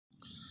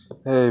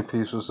Hey,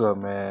 peace. What's up,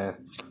 man?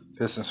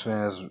 Pistons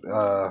fans. It's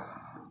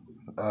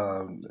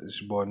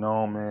your boy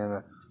Noam,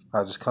 man.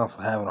 I just come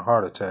from having a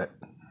heart attack.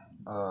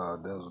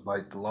 That was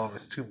like the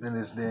longest 2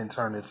 minutes, then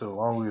turned into the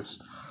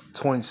longest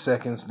 20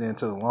 seconds, then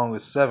to the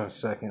longest 7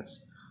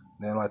 seconds,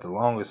 then like the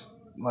longest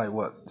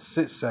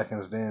 6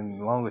 seconds, then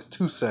the longest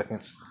 2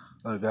 seconds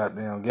of the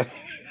goddamn game.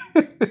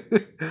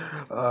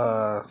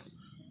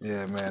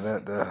 Yeah, man.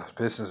 That the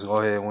Pistons go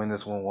ahead and win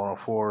this one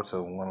 104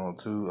 to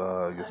 102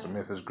 against the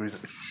Memphis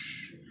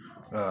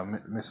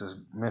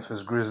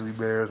Grizzly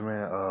Bears,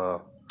 man.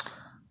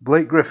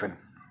 Blake Griffin,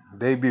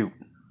 debut.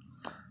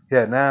 He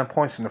had 9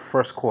 points in the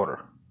first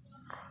quarter,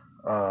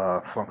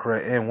 from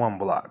correct, and one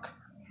block.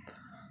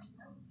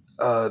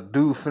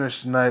 Dude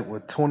finished the night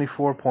with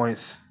 24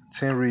 points,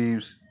 10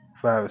 rebounds,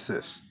 5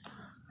 assists,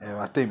 and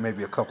I think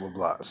maybe a couple of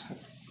blocks.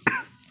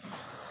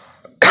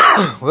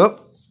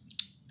 Well,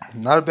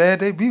 not a bad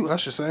debut, I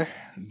should say.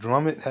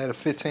 Drummond had a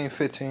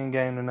 15-15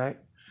 game tonight.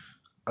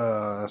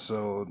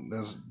 So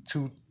there's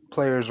two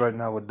players right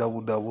now with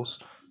double doubles.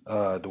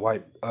 Not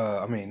Dwight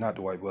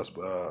West,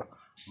 but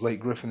Blake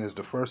Griffin is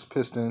the first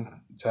Piston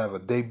to have a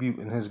debut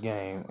in his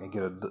game and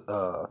get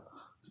a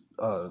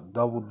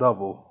double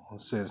double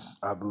since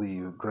I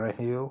believe Grant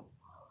Hill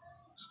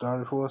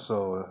started for us.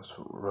 So that's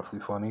roughly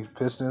funny.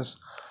 Pistons.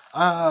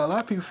 A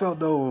lot of people felt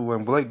though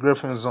when Blake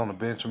Griffin is on the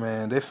bench,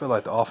 man, they feel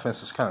like the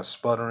offense is kind of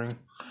sputtering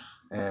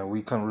and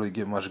we couldn't really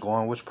get much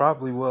going, which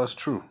probably was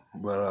true.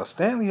 But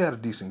Stanley had a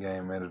decent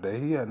game, man, today.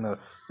 He had another,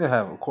 didn't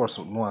have, of course,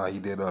 one like he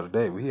did the other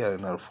day, but he had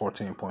another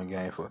 14-point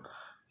game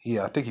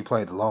I think he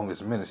played the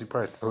longest minutes. He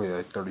probably played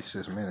like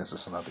 36 minutes or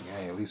something out the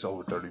game, at least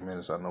over 30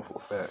 minutes, I know for a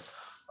fact.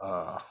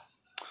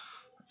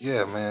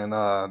 Yeah, man,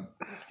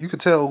 you could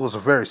tell it was a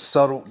very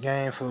subtle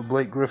game for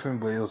Blake Griffin,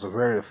 but it was a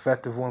very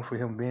effective one for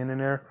him being in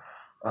there.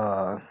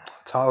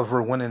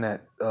 Tolliver winning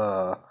that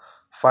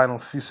final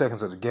few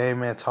seconds of the game,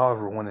 man.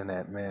 Tolliver winning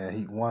that, man.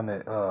 He won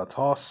that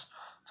toss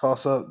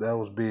up. That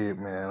was big,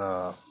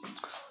 man.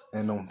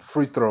 And them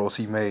free throws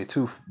he made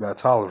too by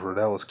Tolliver,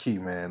 that was key,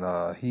 man.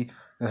 He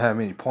didn't have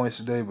many points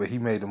today, but he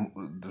made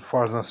them, as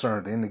far as I'm concerned,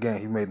 at the end of the game,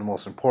 he made the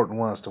most important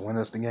ones to win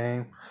us the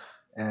game.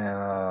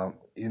 And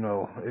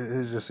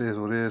it just is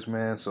what it is,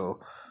 man. So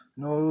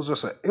it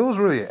was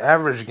really an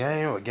average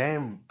game. A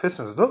game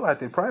Pistons looked like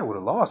they probably would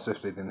have lost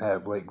if they didn't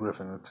have Blake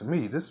Griffin. To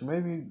me, this may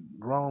be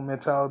wrong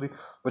mentality,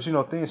 but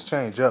things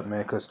change up,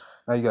 man. Because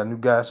now you got new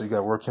guys, so you got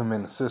to work him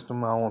in the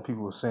system. I don't want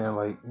people saying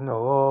like,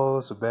 oh,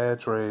 it's a bad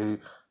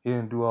trade. He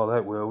didn't do all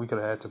that well. We could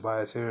have had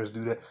Tobias Harris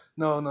do that.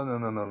 No.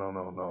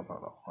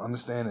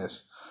 Understand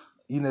this.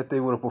 Even if they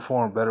would have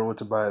performed better with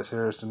Tobias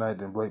Harris tonight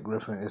than Blake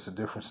Griffin, it's a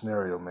different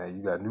scenario, man.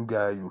 You got a new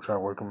guy, you trying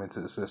to work him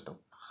into the system.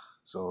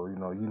 So, you're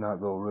not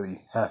going to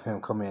really have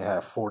him come in and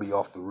have 40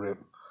 off the rip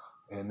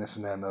and this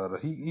and that and the other.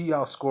 He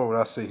outscored what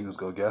I say he was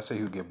going to get. I say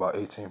he would get about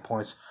 18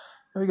 points.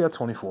 And he got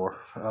 24.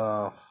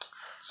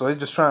 So they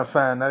just trying to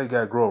find, now they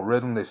got to grow a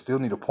rhythm. They still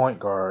need a point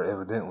guard,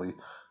 evidently.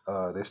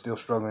 They're still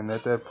struggling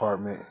at that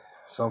department.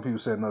 Some people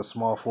said another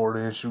small forward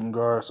and shooting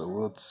guard, so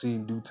we'll see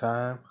in due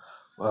time.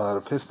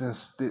 The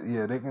Pistons,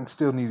 they can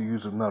still need to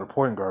use another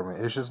point guard,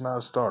 man. It's just not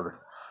a starter.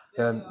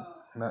 He had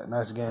a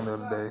nice game the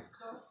other day,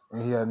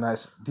 and he had a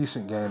nice,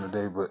 decent game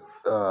today, but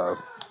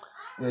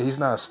he's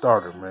not a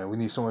starter, man. We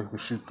need someone who can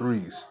shoot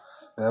threes.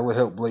 And that would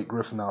help Blake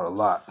Griffin out a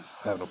lot,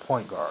 having a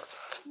point guard.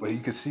 But you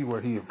can see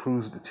where he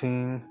improves the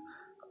team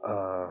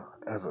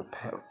as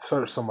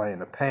somebody in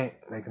the paint,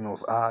 making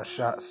those odd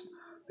shots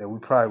that we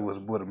probably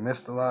would have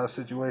missed a lot of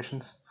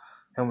situations.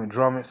 Him and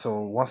Drummond.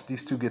 So once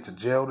these two get to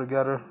jail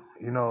together,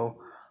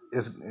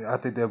 I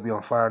think they'll be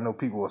on fire. I know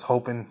people was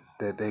hoping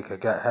that they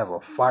could have a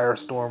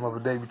firestorm of a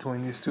day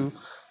between these two.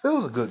 It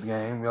was a good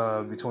game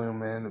between them,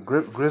 man. The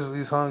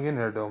Grizzlies hung in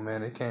there, though,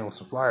 man. They came with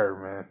some fire,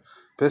 man.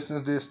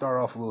 Pistons did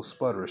start off a little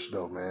sputterish,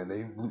 though, man.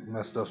 They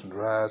messed up some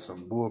drives,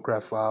 some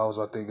bullcrap fouls,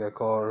 I think, got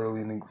called early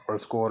in the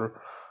first quarter.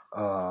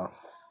 But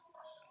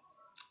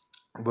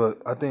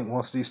I think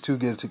once these two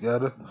get it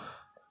together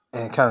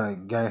and kind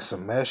of gain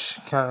some mesh,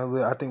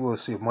 I think we'll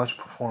see a much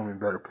performing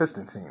better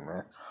Piston team,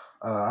 man.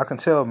 I can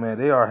tell, man,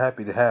 they are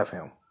happy to have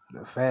him.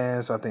 The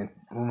fans, I think,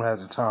 rumor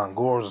has it, Tom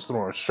Gore was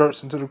throwing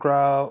shirts into the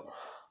crowd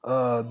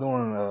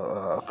during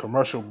a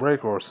commercial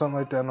break or something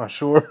like that. I'm not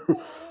sure.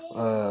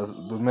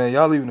 But, man,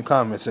 y'all leave in the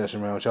comment section,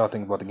 man, what y'all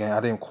think about the game.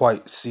 I didn't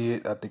quite see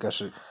it. I think I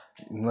should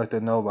let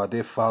that know, but I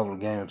did follow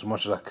the game as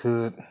much as I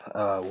could.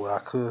 What I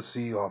could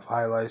see off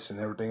highlights and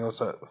everything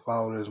else, I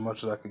followed it as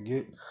much as I could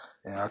get.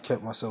 And I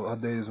kept myself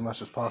updated as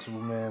much as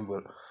possible, man.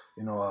 But,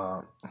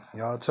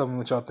 y'all tell me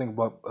what y'all think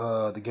about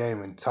the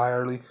game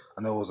entirely.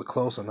 I know it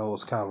was I know it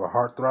was kind of a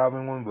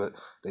heart-throbbing one, but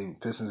the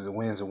Pistons, the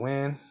win's a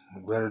win.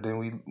 Better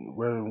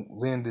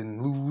win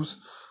than lose.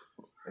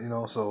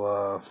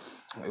 So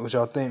what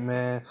y'all think,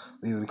 man?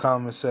 Leave in the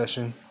comment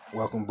section.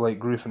 Welcome Blake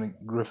Griffin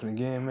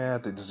again, man.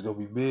 I think this is going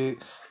to be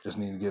big. Just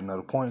need to get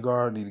another point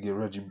guard. Need to get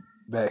Reggie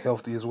back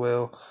healthy as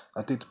well.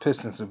 I think the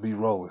Pistons will be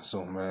rolling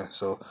soon, man.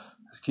 So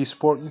keep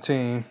supporting your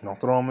team. Don't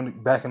throw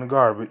them back in the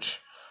garbage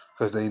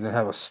because they didn't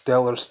have a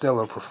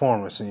stellar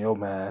performance in your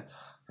mind.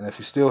 And if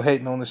you're still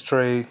hating on this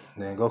trade,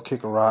 then go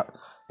kick a rock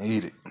and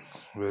eat it.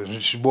 But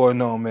it's your boy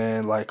No,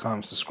 man. Like,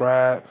 comment,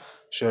 subscribe.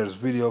 Share this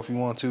video if you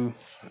want to.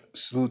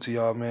 Salute to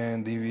y'all,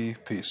 man.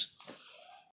 DV. Peace.